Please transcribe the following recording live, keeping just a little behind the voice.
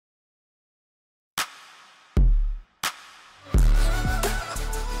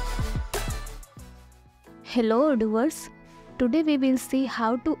Hello doers, today we will see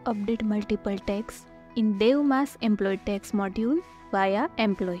how to update multiple tags in Odoo Mass Employee Tags module via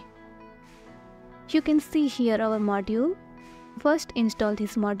employee. You can see here our module. First install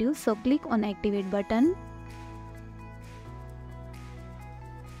this module, so click on activate button.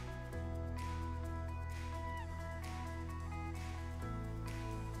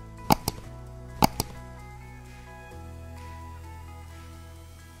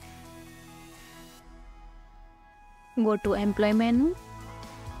 Go to employee menu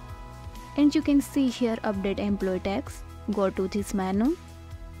and you can see here update employee tags. Go to this menu,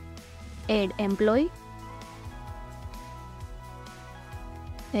 add employee,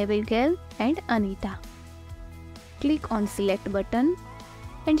 Devintelle and Anita. Click on select button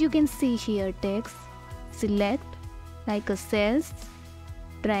and you can see here tags. Select like a sales,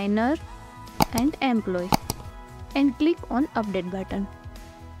 trainer and employee and click on update button.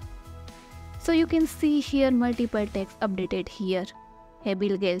 So you can see here multiple tags updated here.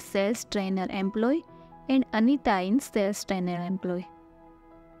 Abigail sales trainer employee and Anita in sales trainer employee.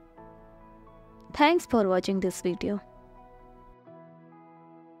 Thanks for watching this video.